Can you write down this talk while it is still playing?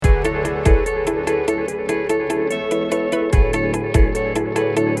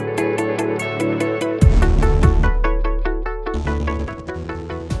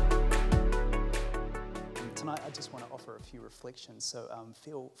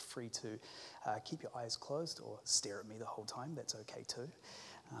free to keep your eyes closed or stare at me the whole time. That's okay too.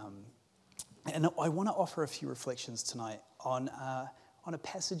 And I want to offer a few reflections tonight on a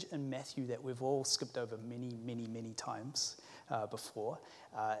passage in Matthew that we've all skipped over many, many, many times before,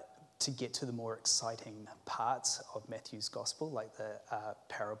 to get to the more exciting parts of Matthew's gospel, like the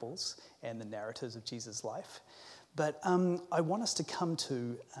parables and the narratives of Jesus' life. But I want us to come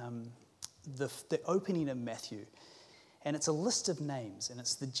to the opening of Matthew, and it's a list of names, and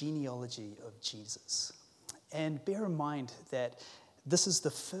it's the genealogy of Jesus. And bear in mind that this is the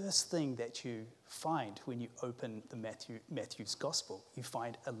first thing that you find when you open the Matthew's gospel. You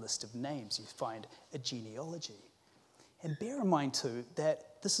find a list of names, you find a genealogy. And bear in mind too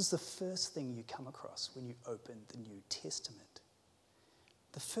that this is the first thing you come across when you open the New Testament.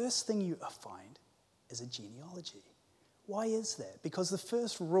 The first thing you find is a genealogy. Why is that? Because the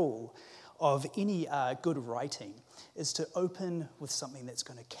first rule of any good writing is to open with something that's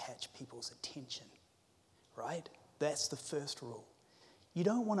going to catch people's attention, right? That's the first rule. You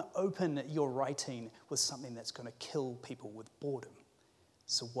don't want to open your writing with something that's going to kill people with boredom.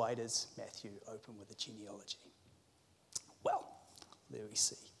 So why does Matthew open with a genealogy? Well, there we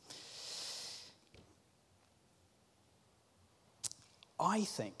see. I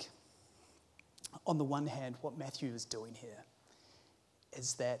think, on the one hand, what Matthew is doing here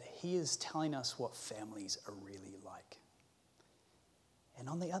is that he is telling us what families are really like. And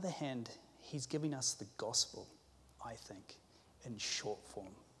on the other hand, he's giving us the gospel, I think, in short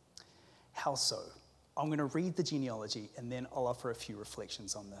form. How so? I'm going to read the genealogy and then I'll offer a few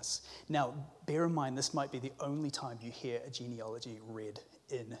reflections on this. Now, bear in mind, this might be the only time you hear a genealogy read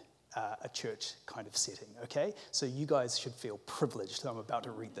in a church kind of setting, okay? So you guys should feel privileged that I'm about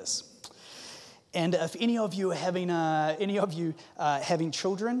to read this. And if any of you are having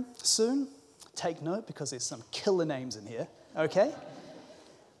children soon, take note because there's some killer names in here, okay?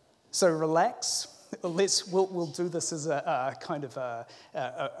 So relax. We'll do this as a kind of a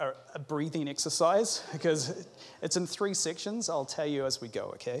breathing exercise because it's in 3 sections. I'll tell you as we go,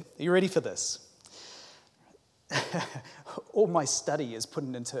 okay? Are you ready for this? All my study is put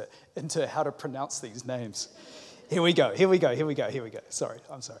into how to pronounce these names. Here we go. Sorry,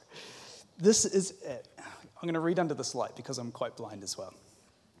 I'm sorry. This is it. I'm going to read under this light because I'm quite blind as well.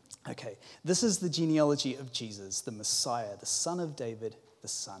 Okay, this is the genealogy of Jesus, the Messiah, the son of David, the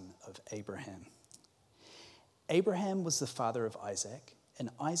son of Abraham. Abraham was the father of Isaac, and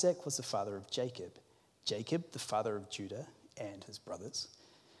Isaac was the father of Jacob. Jacob, the father of Judah and his brothers.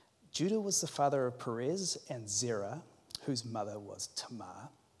 Judah was the father of Perez and Zerah, whose mother was Tamar.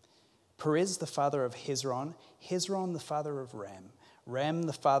 Perez, the father of Hezron. Hezron, the father of Ram. Ram,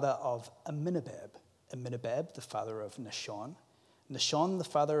 the father of Amminadab. Amminadab, the father of Nahshon. Nahshon, the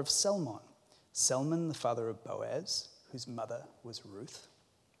father of Salmon. Salmon, the father of Boaz, whose mother was Ruth.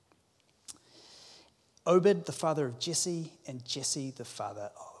 Obed, the father of Jesse, and Jesse, the father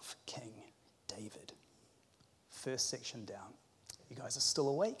of King David. First section down. You guys are still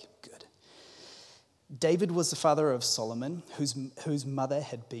awake? Good. David was the father of Solomon, whose mother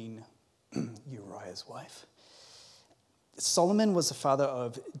had been Uriah's wife. Solomon was the father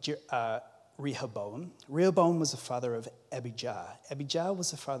of Rehoboam. Rehoboam was the father of Abijah. Abijah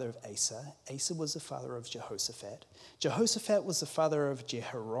was the father of Asa. Asa was the father of Jehoshaphat. Jehoshaphat was the father of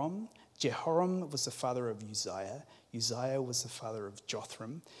Jehoram. Jehoram was the father of Uzziah. Uzziah was the father of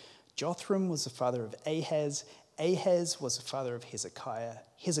Jotham. Jotham was the father of Ahaz. Ahaz was the father of Hezekiah.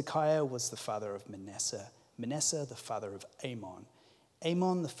 Hezekiah was the father of Manasseh. Manasseh the father of Amon.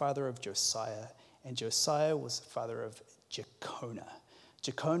 Amon the father of Josiah. And Josiah was the father of Jeconiah.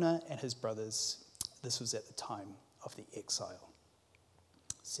 Jeconiah and his brothers, this was at the time of the exile.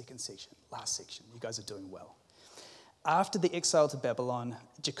 Second section, last section. You guys are doing well. After the exile to Babylon,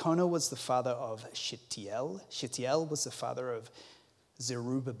 Jeconiah was the father of Shealtiel. Shealtiel was the father of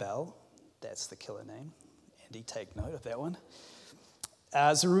Zerubbabel. That's the killer name. Andy, take note of that one.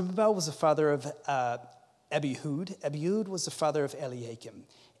 Zerubbabel was the father of Abihud. Abihud was the father of Eliakim.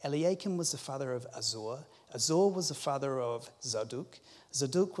 Eliakim was the father of Azor. Azor was the father of Zadok.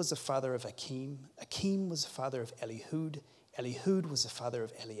 Zadok was the father of Akim. Akim was the father of Elihud. Elihud was the father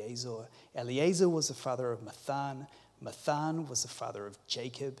of Eleazar. Eleazar was the father of Mathan. Mathan was the father of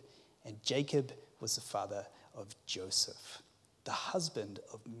Jacob. And Jacob was the father of Joseph, the husband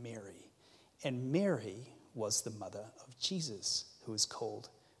of Mary. And Mary was the mother of Jesus, who is called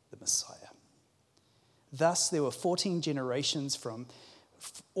the Messiah. Thus, there were 14 generations from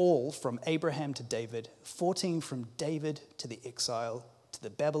Abraham to David, 14 from David to the exile, to the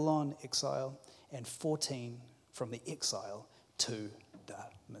Babylon exile, and 14 from the exile to the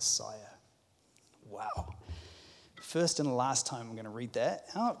Messiah. Wow. First and last time I'm going to read that.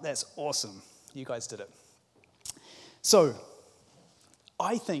 Oh, that's awesome. You guys did it. So,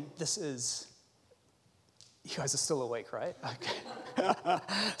 I think this is... You guys are still awake, right? Okay.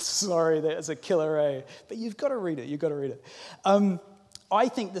 Sorry, that is a killer, eh? But you've got to read it. You've got to read it. I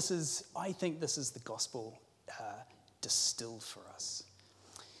think this is the gospel distilled for us.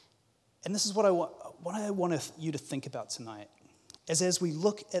 And this is what I want you to think about tonight. As we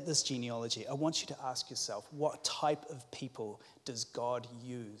look at this genealogy, I want you to ask yourself, what type of people does God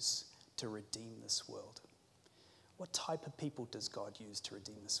use to redeem this world? What type of people does God use to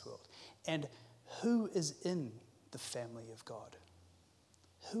redeem this world? And who is in the family of God?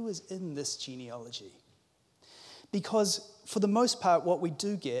 Who is in this genealogy? Because for the most part, what we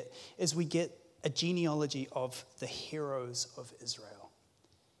do get is we get a genealogy of the heroes of Israel.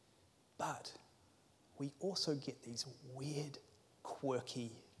 But we also get these weird,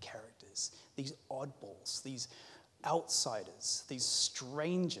 quirky characters, these oddballs, these outsiders, these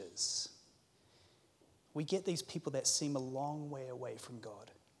strangers. We get these people that seem a long way away from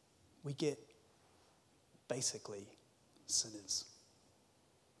God. We get basically sinners.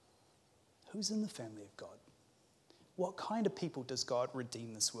 Who's in the family of God? What kind of people does God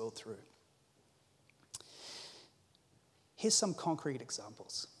redeem this world through? Here's some concrete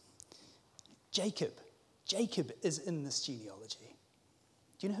examples. Jacob is in this genealogy.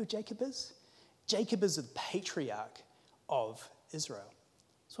 Do you know who Jacob is? Jacob is the patriarch of Israel.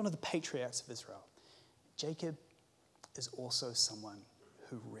 He's one of the patriarchs of Israel. Jacob is also someone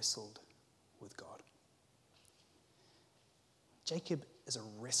who wrestled with God. Jacob is a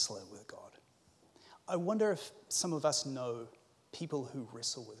wrestler with God. I wonder if some of us know people who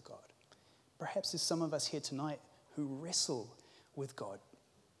wrestle with God. Perhaps there's some of us here tonight who wrestle with God.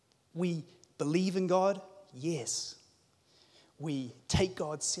 We believe in God, yes. We take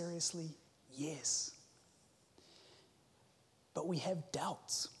God seriously, yes. But we have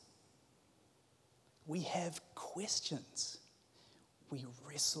doubts. We have questions. We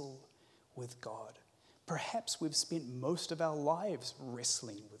wrestle with God. Perhaps we've spent most of our lives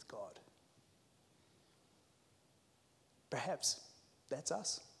wrestling with God. Perhaps that's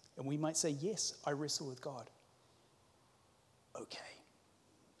us. And we might say, yes, I wrestle with God.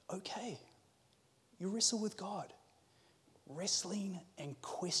 Okay. You wrestle with God. Wrestling and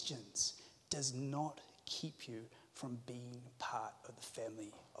questions does not keep you from being part of the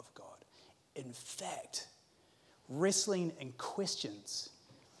family of God. In fact, wrestling and questions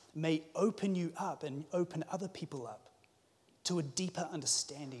may open you up and open other people up to a deeper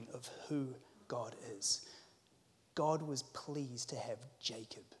understanding of who God is. God was pleased to have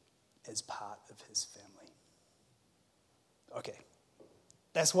Jacob as part of his family. Okay,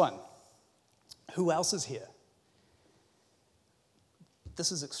 that's one. Who else is here?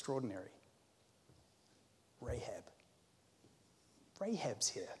 This is extraordinary. Rahab. Rahab's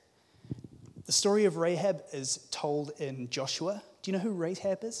here. The story of Rahab is told in Joshua. Do you know who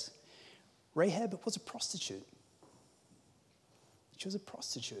Rahab is? Rahab was a prostitute. She was a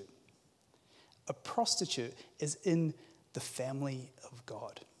prostitute. A prostitute is in the family of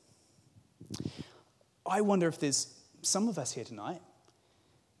God. I wonder if there's some of us here tonight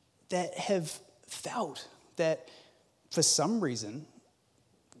that have felt that for some reason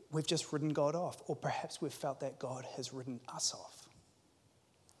we've just written God off, or perhaps we've felt that God has written us off.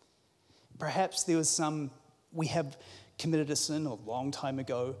 Perhaps there was we have committed a sin a long time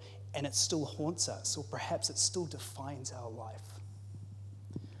ago and it still haunts us, or perhaps it still defines our life.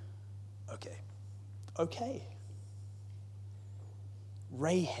 Okay.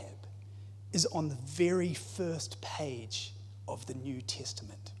 Rahab is on the very first page of the New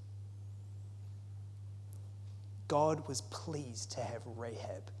Testament. God was pleased to have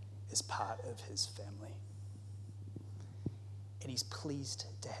Rahab as part of his family. And he's pleased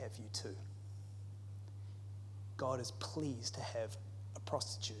to have you too. God is pleased to have a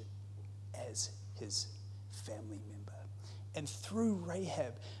prostitute as his family member. And through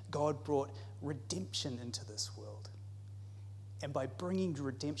Rahab, God brought redemption into this world. And by bringing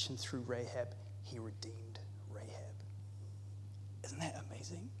redemption through Rahab, he redeemed Rahab. Isn't that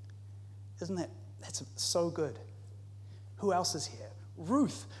amazing? That's so good. Who else is here?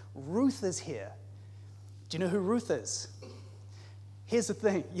 Ruth. Ruth is here. Do you know who Ruth is? Here's the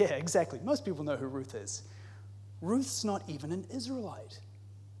thing. Yeah, exactly. Most people know who Ruth is. Ruth's not even an Israelite.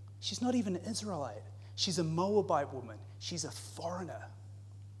 She's not even an Israelite. She's a Moabite woman. She's a foreigner.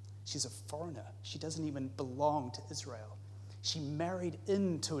 She doesn't even belong to Israel. She married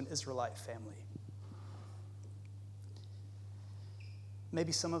into an Israelite family.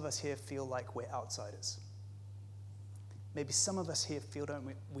 Maybe some of us here feel like we're outsiders. Maybe some of us here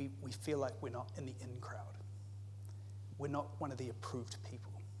we feel like we're not in the in crowd. We're not one of the approved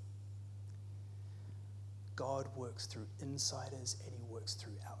people. God works through insiders and he works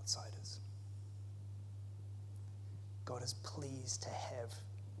through outsiders. God is pleased to have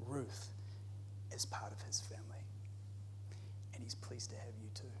Ruth as part of his family. And he's pleased to have you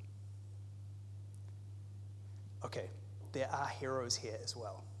too. Okay, there are heroes here as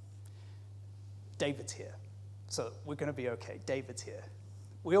well. David's here. So we're going to be okay. David's here.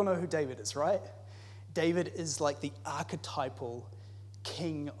 We all know who David is, right? David is like the archetypal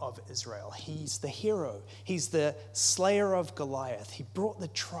king of Israel. He's the hero. He's the slayer of Goliath. He brought the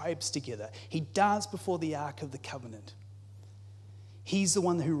tribes together. He danced before the Ark of the Covenant. He's the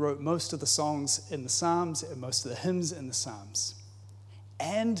one who wrote most of the songs in the Psalms and most of the hymns in the Psalms.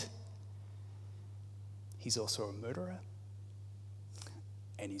 And he's also a murderer.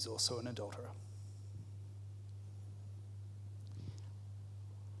 And he's also an adulterer.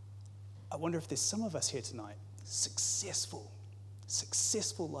 I wonder if there's some of us here tonight, successful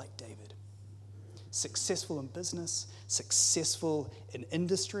like David. Successful in business, successful in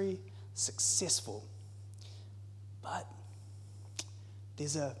industry, successful. But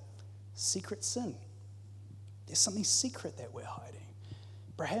there's a secret sin. There's something secret that we're hiding.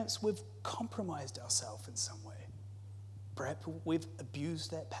 Perhaps we've compromised ourselves in some way. Perhaps we've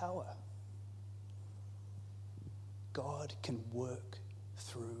abused that power. God can work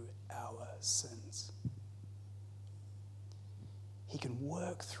through our sins. He can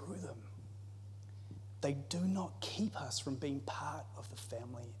work through them. They do not keep us from being part of the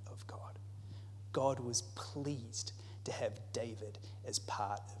family of God. God was pleased to have David as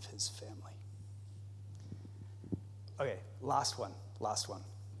part of his family. Okay, last one.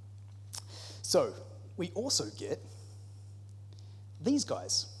 So, we also get these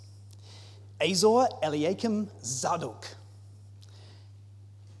guys. Azor, Eliakim, Zadok.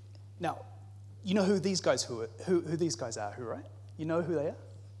 Now, you know who these guys are, right? You know who they are?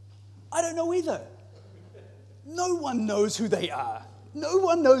 I don't know either. No one knows who they are. No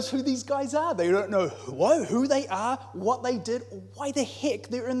one knows who these guys are. They don't know who they are, what they did, or why the heck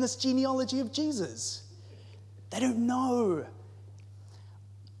they're in this genealogy of Jesus. They don't know.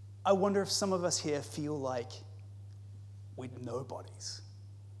 I wonder if some of us here feel like we're nobodies.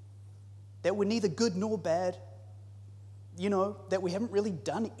 That we're neither good nor bad. That we haven't really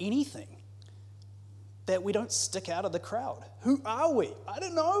done anything. That we don't stick out of the crowd. Who are we? I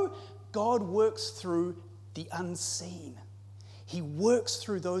don't know. God works through the unseen. He works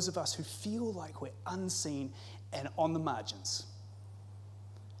through those of us who feel like we're unseen and on the margins.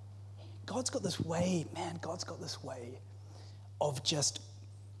 God's got this way of just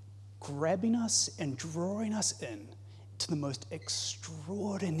grabbing us and drawing us in to the most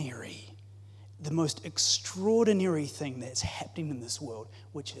extraordinary thing that's happening in this world,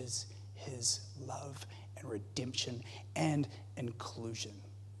 which is his love and redemption and inclusion.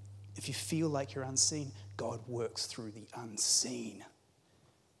 If you feel like you're unseen, God works through the unseen.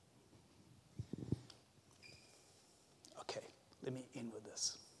 Okay, let me end with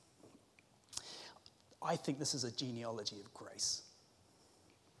this. I think this is a genealogy of grace.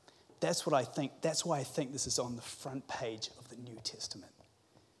 That's what I think. That's why I think this is on the front page of the New Testament.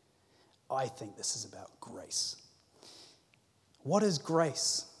 I think this is about grace. What is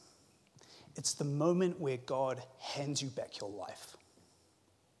grace? It's the moment where God hands you back your life.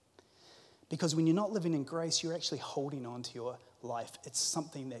 Because when you're not living in grace, you're actually holding on to your life. It's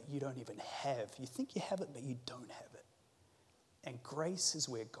something that you don't even have. You think you have it, but you don't have it. And grace is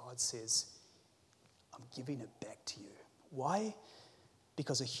where God says, I'm giving it back to you. Why?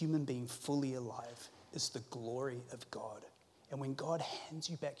 Because a human being fully alive is the glory of God. And when God hands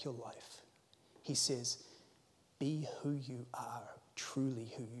you back your life, he says, be who you are,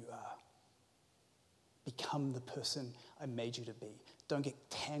 truly who you are. Become the person I made you to be. Don't get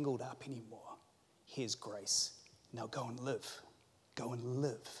tangled up anymore. Here's grace. Now go and live. Go and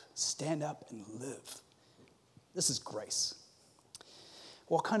live. Stand up and live. This is grace.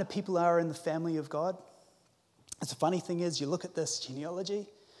 What kind of people are in the family of God? The funny thing is, you look at this genealogy,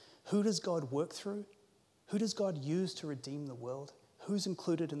 who does God work through? Who does God use to redeem the world? Who's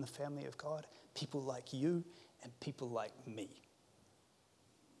included in the family of God? People like you and people like me.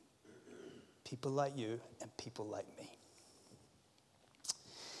 People like you and people like me.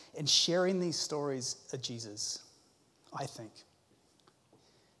 And sharing these stories of Jesus, I think,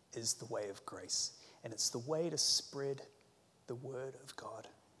 is the way of grace. And it's the way to spread the word of God.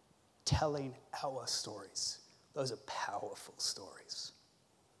 Telling our stories. Those are powerful stories.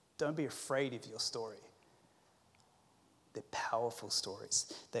 Don't be afraid of your story. They're powerful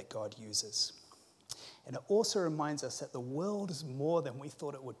stories that God uses. And it also reminds us that the world is more than we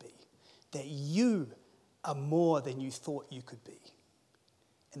thought it would be. That you are more than you thought you could be,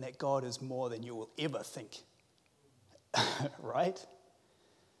 and that God is more than you will ever think. Right?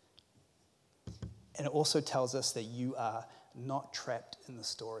 And it also tells us that you are not trapped in the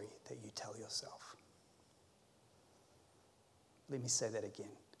story that you tell yourself. Let me say that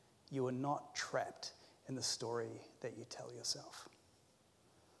again. You are not trapped in the story that you tell yourself.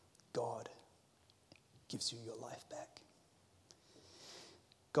 God gives you your life back.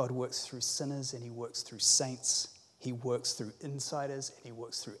 God works through sinners and he works through saints. He works through insiders and he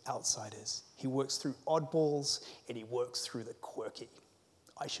works through outsiders. He works through oddballs and he works through the quirky.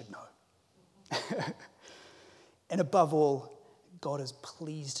 I should know. And above all, God is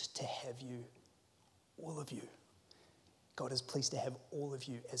pleased to have you, all of you. God is pleased to have all of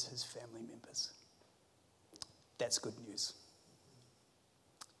you as his family members. That's good news.